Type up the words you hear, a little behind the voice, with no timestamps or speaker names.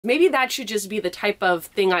Maybe that should just be the type of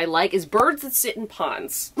thing I like, is birds that sit in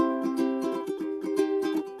ponds.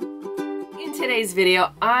 Today's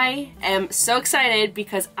video, I am so excited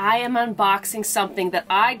because I am unboxing something that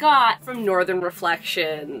I got from Nothern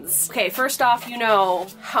Reflections. Okay, first off, you know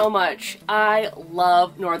how much I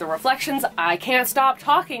love Nothern Reflections. I can't stop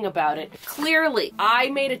talking about it. Clearly,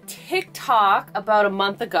 I made a TikTok about a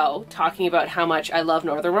month ago talking about how much I love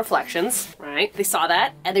Nothern Reflections, right? They saw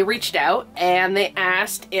that and they reached out and they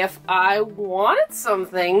asked if I wanted some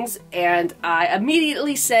things, and I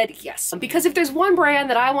immediately said yes. Because if there's one brand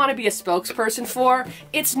that I want to be a spokesperson for,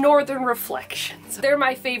 it's Nothern Reflections. They're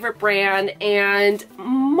my favorite brand, and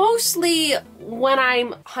mostly when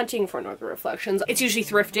I'm hunting for Nothern Reflections, it's usually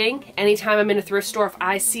thrifting. Anytime I'm in a thrift store, if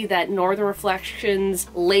I see that Nothern Reflections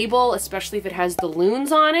label, especially if it has the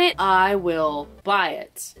loons on it, I will buy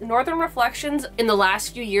it. Nothern Reflections in the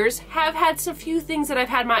last few years have had some few things that I've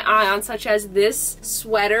had my eye on, such as this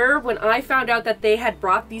sweater. When I found out that they had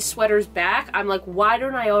brought these sweaters back, I'm like, why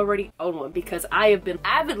don't I already own one? Because I have been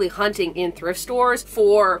avidly hunting in thrift stores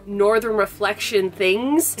for Nothern Reflection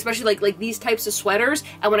things, especially like these types of sweaters.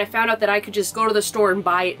 And when I found out that I could just go to the store and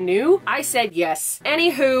buy it new, I said yes.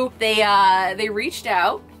 Anywho, they reached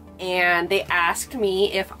out and they asked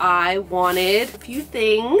me if I wanted a few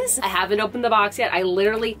things. I haven't opened the box yet. I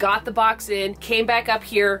literally got the box in, came back up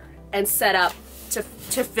here and set up to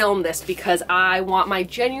film this because I want my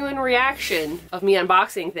genuine reaction of me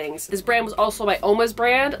unboxing things. This brand was also my Oma's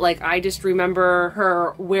brand. Like, I just remember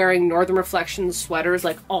her wearing Nothern Reflections sweaters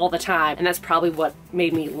like all the time, and that's probably what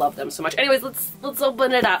made me love them so much. Anyways, let's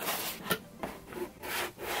open it up.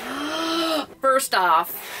 First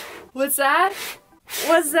off, what's that?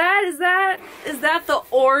 What's that? Is that the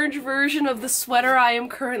orange version of the sweater I am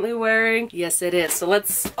currently wearing? Yes, it is. So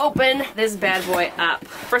let's open this bad boy up.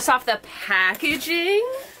 First off, the packaging.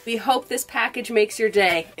 We hope this package makes your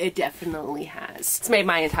day. It definitely has. It's made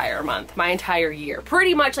my entire month, my entire year.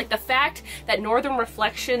 Pretty much. Like, the fact that Nothern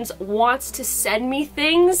Reflections wants to send me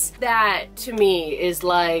things, that to me is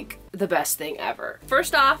like the best thing ever.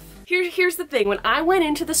 First off, here's the thing. When I went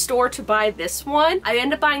into the store to buy this one, I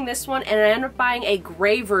ended up buying this one, and I ended up buying a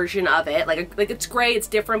gray version of it. Like it's gray, it's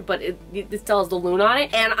different, but it still has the loon on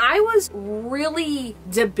it. And I was really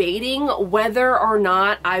debating whether or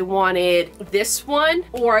not I wanted this one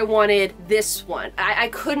or I wanted this one. I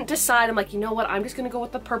couldn't decide. I'm like, you know what? I'm just gonna go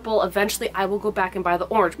with the purple. Eventually, I will go back and buy the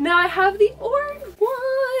orange. Now I have the orange one.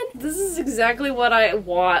 This is exactly what I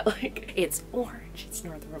want. Like, it's orange. It's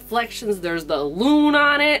Nothern Reflections. There's the loon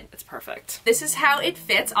on it. It's perfect. This is how it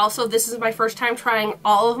fits. Also, this is my first time trying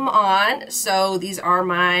all of them on, so these are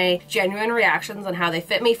my genuine reactions on how they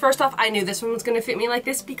fit me. First off, I knew this one was going to fit me like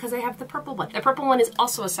this because I have the purple one. The purple one is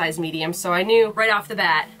also a size medium, so I knew right off the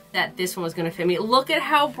bat that this one was going to fit me. Look at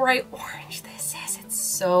how bright orange this is. It's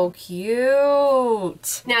so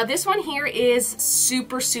cute. Now, this one here is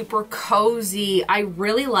super cozy. I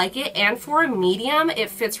really like it, and for a medium, it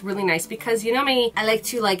fits really nice because, you know me, I like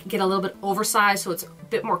to get a little bit oversized so it's a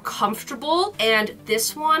bit more comfortable, and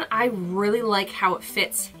this one, I really like how it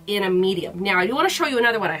fits in a medium. Now, I do want to show you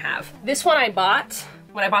another one I have. This one I bought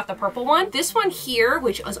when I bought the purple one. This one here,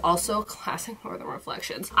 which is also classic Nothern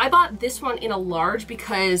Reflections. I bought this one in a large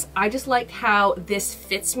because I just liked how this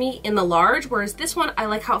fits me in the large, whereas this one, I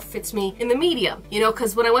like how it fits me in the medium. You know,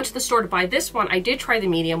 because when I went to the store to buy this one, I did try the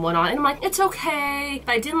medium one on, and I'm like, it's okay,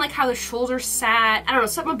 but I didn't like how the shoulders sat. I don't know,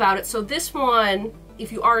 something about it. So this one,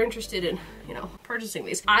 if you are interested in, you know, purchasing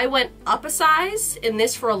these, I went up a size in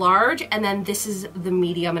this for a large, and then this is the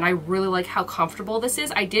medium, and I really like how comfortable this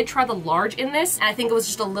is. I did try the large in this, and I think it was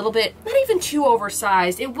just a little bit, not even too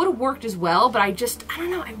oversized. It would have worked as well, but I don't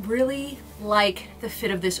know, I really like the fit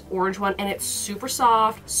of this orange one, and it's super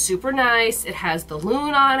soft, super nice. It has the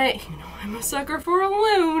loon on it. You know, I'm a sucker for a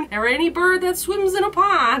loon, or any bird that swims in a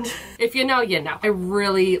pond. If you know, you know. I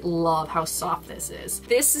really love how soft this is.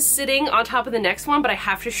 This is sitting on top of the next one, but I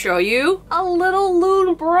have to show you a little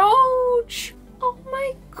loon brooch. Oh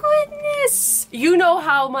my goodness. You know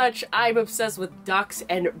how much I'm obsessed with ducks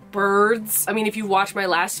and birds. I mean, if you watch my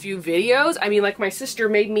last few videos, I mean, like, my sister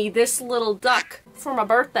made me this little duck for my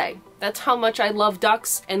birthday. That's how much I love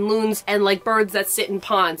ducks and loons and like birds that sit in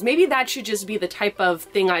ponds. Maybe that should just be the type of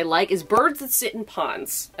thing I like, is birds that sit in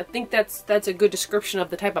ponds. I think that's a good description of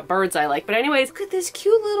the type of birds I like. But anyways, look at this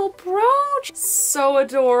cute little brooch. So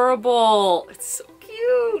adorable. It's so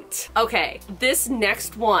cute. Okay, this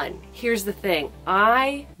next one, here's the thing.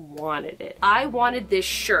 I wanted it. I wanted this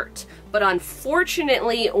shirt, but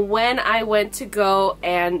unfortunately when I went to go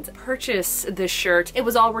and purchase this shirt, it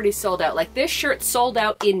was already sold out. Like, this shirt sold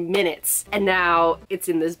out in minutes, and now it's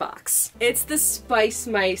in this box. It's the Spice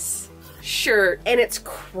Mice shirt, and it's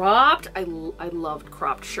cropped. I loved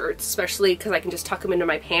cropped shirts, especially because I can just tuck them into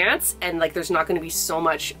my pants and like there's not going to be so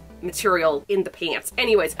much material in the pants.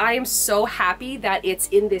 Anyways, I am so happy that it's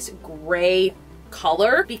in this gray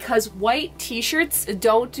color because white t-shirts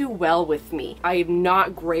don't do well with me. I am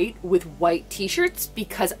not great with white t-shirts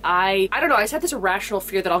because I don't know, I just have this irrational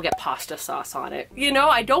fear that I'll get pasta sauce on it. You know,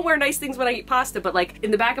 I don't wear nice things when I eat pasta, but like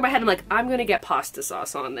in the back of my head I'm like, I'm gonna get pasta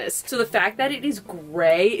sauce on this. So the fact that it is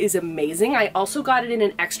gray is amazing. I also got it in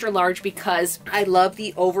an extra large because I love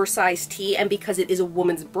the oversized tee and because it is a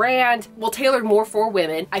woman's brand, well, tailored more for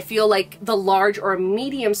women. I feel like the large or a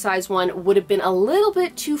medium size one would have been a little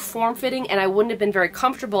bit too form-fitting and I wouldn't have been very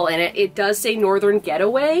comfortable in it. It does say Northern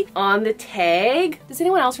Getaway on the tag. Does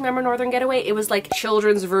anyone else remember Northern Getaway? It was like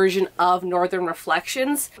children's version of Northern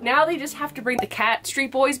Reflections. Now they just have to bring the Cat Street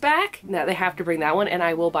Boys back. Now they have to bring that one and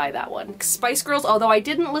I will buy that one. Spice Girls, although I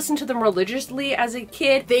didn't listen to them religiously as a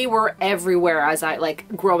kid, they were everywhere as I like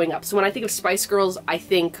growing up. So when I think of Spice Girls, I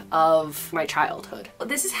think of my childhood.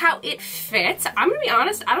 This is how it fits. I'm gonna be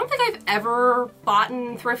honest, I don't think I've ever bought,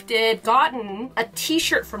 thrifted, gotten a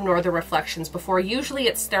t-shirt from Northern Reflections before. Usually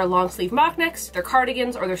it's their long sleeve mock necks, their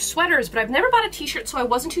cardigans, or their sweaters, but I've never bought a t-shirt, so I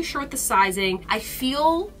wasn't too sure with the sizing. I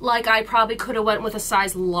feel like I probably could have went with a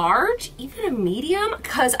size large, even a medium,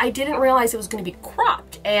 because I didn't realize it was going to be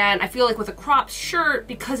cropped. And I feel like with a cropped shirt,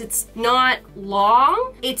 because it's not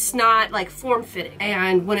long, it's not like form-fitting.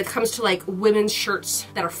 And when it comes to like women's shirts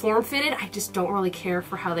that are form-fitted, I just don't really care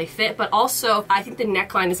for how they fit. But also, I think the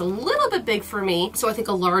neckline is a little bit big for me, so I think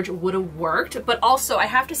a large would have worked. But also, I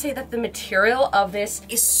have to say that the material of this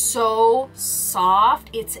is so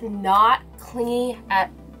soft. It's not clingy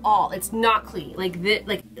at all. It's not clingy. Like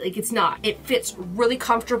it's not. It fits really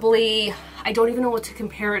comfortably. I don't even know what to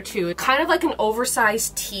compare it to. Kind of like an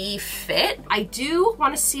oversized tee fit. I do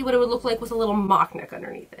want to see what it would look like with a little mock neck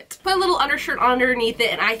underneath it. Put a little undershirt underneath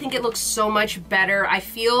it and I think it looks so much better. I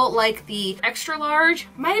feel like the extra large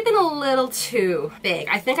might have been a little too big.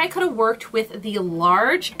 I think I could have worked with the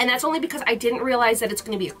large, and that's only because I didn't realize that it's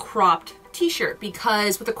going to be a cropped t-shirt,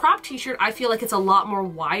 because with a cropped t-shirt I feel like it's a lot more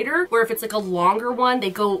wider, where if it's like a longer one they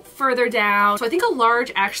go further down. So I think a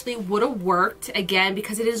large actually would have worked, again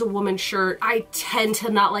because it is a woman's shirt. I tend to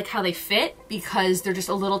not like how they fit because they're just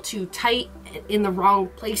a little too tight in the wrong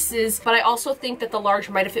places, but I also think that the large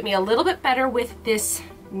might have fit me a little bit better with this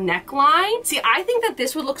neckline. See, I think that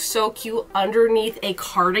this would look so cute underneath a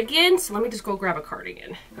cardigan. So let me just go grab a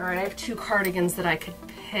cardigan. All right, I have two cardigans that I could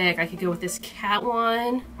pick. I could go with this cat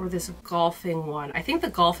one or this golfing one. I think the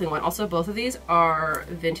golfing one, also both of these are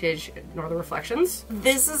vintage Northern Reflections.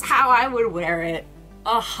 This is how I would wear it.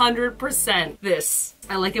 100% this.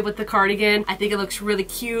 I like it with the cardigan. I think it looks really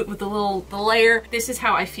cute with the layer. This is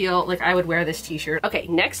how I feel like I would wear this t-shirt. Okay,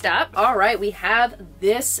 next up, all right, we have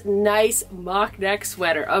this nice mock neck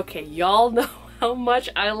sweater. Okay, y'all know how much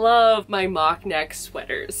I love my mock neck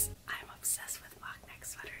sweaters. I'm obsessed with mock neck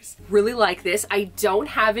sweaters. Really like this. I don't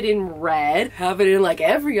have it in red. Have it in like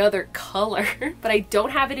every other color, but I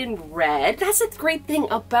don't have it in red. That's the great thing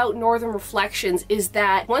about Northern Reflections, is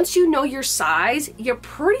that once you know your size, you're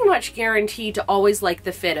pretty much guaranteed to always like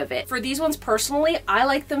the fit of it. For these ones personally, I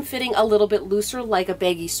like them fitting a little bit looser, like a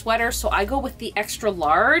baggy sweater, so I go with the extra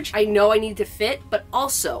large. I know I need to fit, but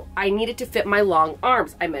also I need it to fit my long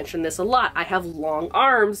arms. I mention this a lot. I have long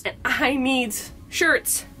arms and I need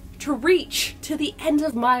shirts to reach to the end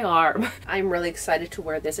of my arm. I'm really excited to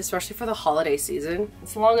wear this, especially for the holiday season.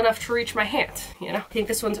 It's long enough to reach my hand, you know? I think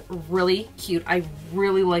this one's really cute. I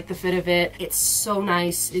really like the fit of it. It's so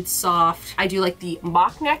nice, it's soft. I do like the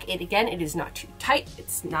mock neck. Again, it is not too tight.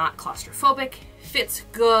 It's not claustrophobic. Fits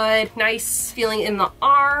good, nice feeling in the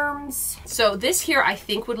arms. So this here I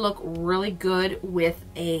think would look really good with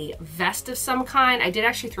a vest of some kind. I did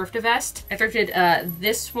actually thrift a vest. I thrifted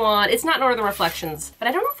this one. It's not Northern Reflections, but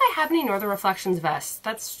I don't know if I have any Northern Reflections vests.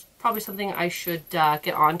 That's probably something I should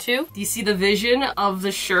get onto. Do you see the vision of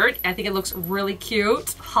the shirt? I think it looks really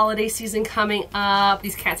cute. Holiday season coming up.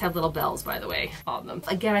 These cats have little bells, by the way, on them.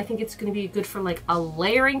 Again, I think it's gonna be good for like a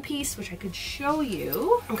layering piece, which I could show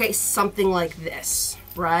you. Okay, something like this,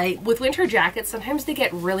 right? With winter jackets, sometimes they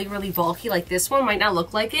get really, really bulky. Like this one might not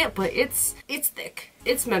look like it, but it's thick.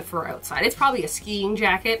 It's meant for outside. It's probably a skiing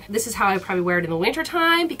jacket. This is how I probably wear it in the winter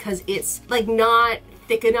time, because it's like not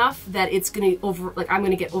thick enough that it's gonna I'm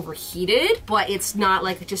gonna get overheated, but it's not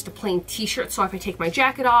like just a plain t-shirt, so if I take my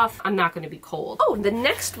jacket off, I'm not gonna be cold. Oh, the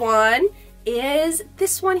next one is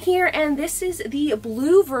this one here, and this is the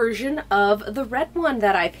blue version of the red one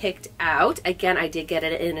that I picked out. Again, I did get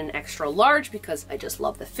it in an extra large because I just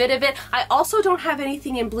love the fit of it. I also don't have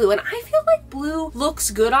anything in blue, and I feel like blue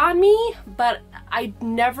looks good on me, but I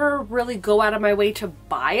never really go out of my way to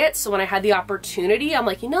buy it. So when I had the opportunity, I'm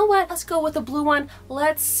like, you know what? Let's go with the blue one.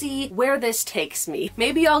 Let's see where this takes me.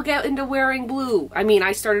 Maybe I'll get into wearing blue. I mean,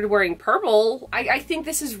 I started wearing purple. I think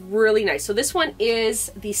this is really nice. So this one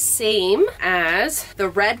is the same as the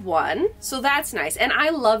red one. So that's nice. And I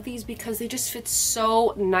love these because they just fit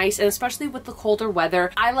so nice. And especially with the colder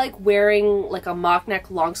weather, I like wearing like a mock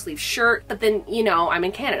neck long sleeve shirt, but then, you know, I'm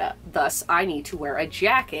in Canada. Thus, I need to wear a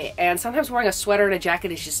jacket. And sometimes wearing a sweater and a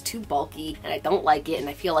jacket is just too bulky and I don't like it, and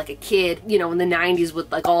I feel like a kid, you know, in the 90s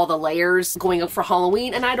with like all the layers going up for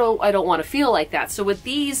Halloween, and I don't want to feel like that. So with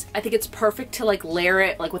these, I think it's perfect to like layer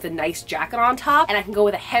it like with a nice jacket on top, and I can go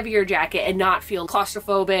with a heavier jacket and not feel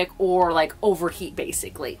claustrophobic or like overheat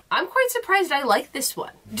basically. I'm quite surprised I like this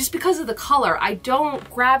one just because of the color. I don't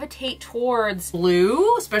gravitate towards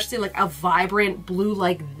blue, especially like a vibrant blue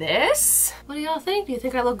like this. What do y'all think? Do you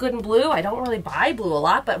think I look good in blue? I don't really buy blue a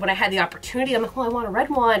lot, but when I had the opportunity, I'm like, well, I want a red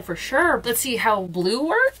one for sure. Let's see how blue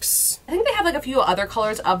works. I think they have like a few other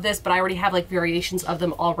colors of this, but I already have like variations of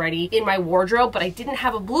them already in my wardrobe, but I didn't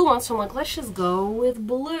have a blue one, so I'm like, let's just go with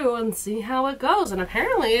blue and see how it goes. And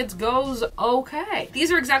apparently it goes okay.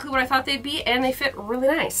 These are exactly what I thought they'd be, and they fit really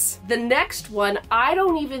nice. The next one, I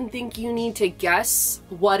don't even think you need to guess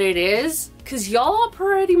what it is, because y'all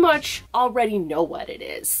pretty much already know what it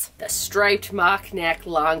is. The striped mock neck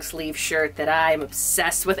long sleeve shirt that I'm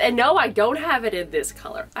obsessed with. And no, I don't have it in this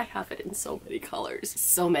color. I have it in so many colors.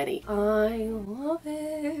 So many. I love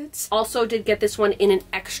it. Also did get this one in an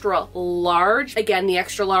extra large. Again, the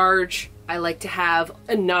extra large, I like to have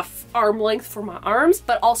enough arm length for my arms,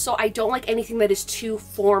 but also I don't like anything that is too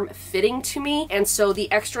form-fitting to me, and so the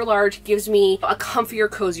extra large gives me a comfier,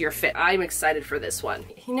 cozier fit. I'm excited for this one.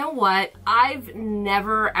 You know what? I've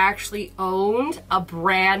never actually owned a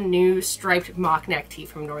brand new striped mock neck tee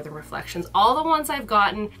from Northern Reflections. All the ones I've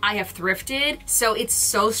gotten, I have thrifted, so it's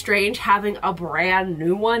so strange having a brand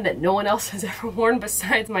new one that no one else has ever worn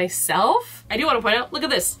besides myself. I do want to point out, look at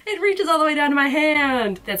this. It reaches all the way down to my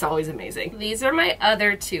hand. That's always amazing. These are my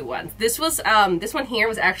other two ones. This one here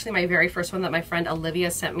was actually my very first one that my friend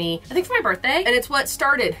Olivia sent me, I think for my birthday, and it's what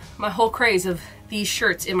started my whole craze of these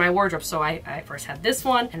shirts in my wardrobe. So I first had this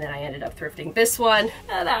one, and then I ended up thrifting this one,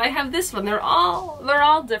 and now I have this one. They're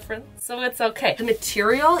all different, so it's okay. The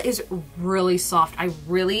material is really soft. I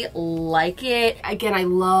really like it. Again, I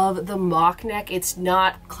love the mock neck. It's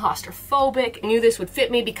not claustrophobic. I knew this would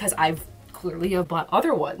fit me because I've clearly have bought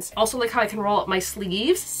other ones. Also like how I can roll up my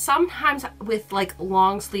sleeves. Sometimes with like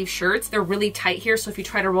long sleeve shirts, they're really tight here, so if you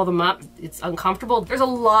try to roll them up, it's uncomfortable. There's a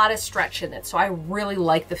lot of stretch in it, so I really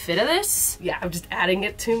like the fit of this. Yeah, I'm just adding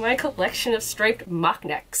it to my collection of striped mock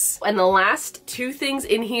necks. And the last two things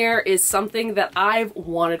in here is something that I've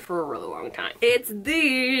wanted for a really long time. It's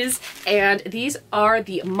these, and these are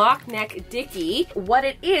the mock neck dickie. What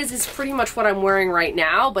it is pretty much what I'm wearing right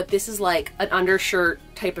now, but this is like an undershirt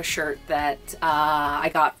type of shirt that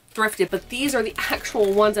I got thrifted, but these are the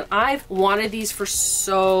actual ones, and I've wanted these for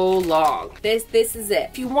so long. This is it.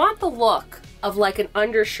 If you want the look of like an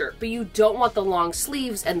undershirt, but you don't want the long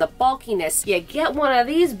sleeves and the bulkiness, you get one of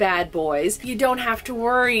these bad boys. You don't have to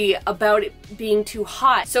worry about it being too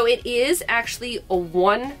hot. So it is actually a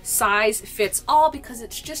one size fits all because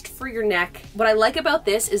it's just for your neck. What I like about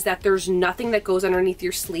this is that there's nothing that goes underneath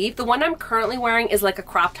your sleeve. The one I'm currently wearing is like a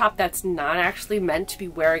crop top that's not actually meant to be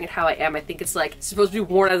wearing it how I am. I think it's like supposed to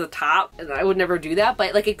be worn as a top, and I would never do that,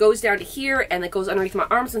 but like it goes down to here and it goes underneath my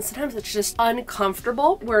arms, and sometimes it's just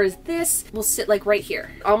uncomfortable, whereas this will sit like right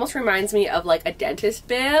here. Almost reminds me of like a dentist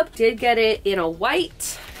bib. Did get it in a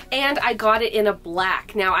white, and I got it in a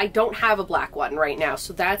black. Now I don't have a black one right now,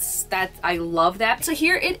 so that's I love that. So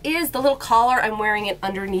here it is, the little collar. I'm wearing it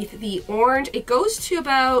underneath the orange. It goes to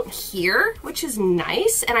about here, which is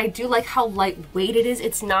nice, and I do like how lightweight it is.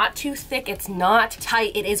 It's not too thick, it's not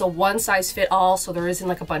tight. It is a one size fit all, so there isn't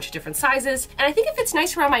like a bunch of different sizes, and I think it fits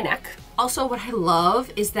nice around my neck. Also, what I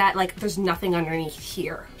love is that like there's nothing underneath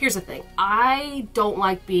here. Here's the thing. I don't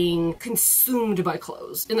like being consumed by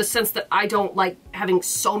clothes, in the sense that I don't like having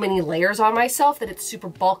so many layers on myself that it's super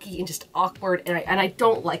bulky and just awkward, and I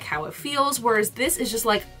don't like how it feels. Whereas this is just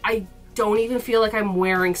like, I don't even feel like I'm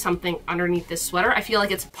wearing something underneath this sweater. I feel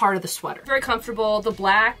like it's part of the sweater. Very comfortable. The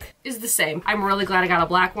black is the same. I'm really glad I got a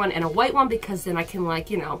black one and a white one because then I can, like,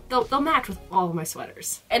 you know, they'll match with all of my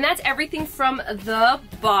sweaters. And that's everything from the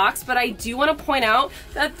box, but I do want to point out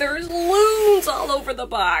that there's loons all over the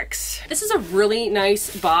box. This is a really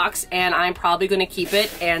nice box and I'm probably going to keep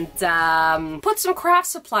it and put some craft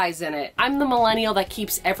supplies in it. I'm the millennial that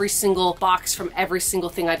keeps every single box from every single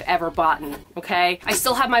thing I've ever bought, okay? I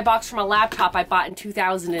still have my box from a laptop I bought in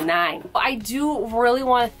 2009. I do really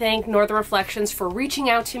want to thank Northern Reflections for reaching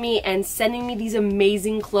out to me and sending me these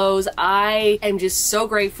amazing clothes. I am just so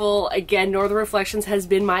grateful. Again, Northern Reflections has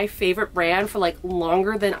been my favorite brand for like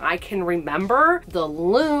longer than I can remember. The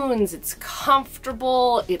loons, it's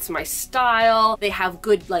comfortable, it's my style. They have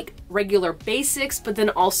good like regular basics, but then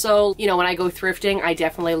also, you know, when I go thrifting, I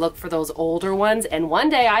definitely look for those older ones. And one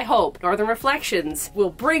day I hope Northern Reflections will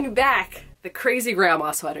bring back the crazy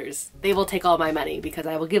grandma sweaters. They will take all my money because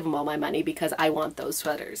I will give them all my money because I want those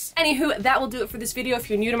sweaters. Anywho, that will do it for this video. If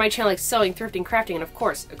you're new to my channel, like sewing, thrifting, crafting, and of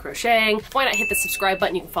course, crocheting, why not hit the subscribe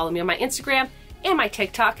button? You can follow me on my Instagram and my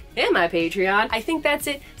TikTok and my Patreon. I think that's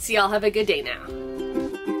it. So y'all have a good day now.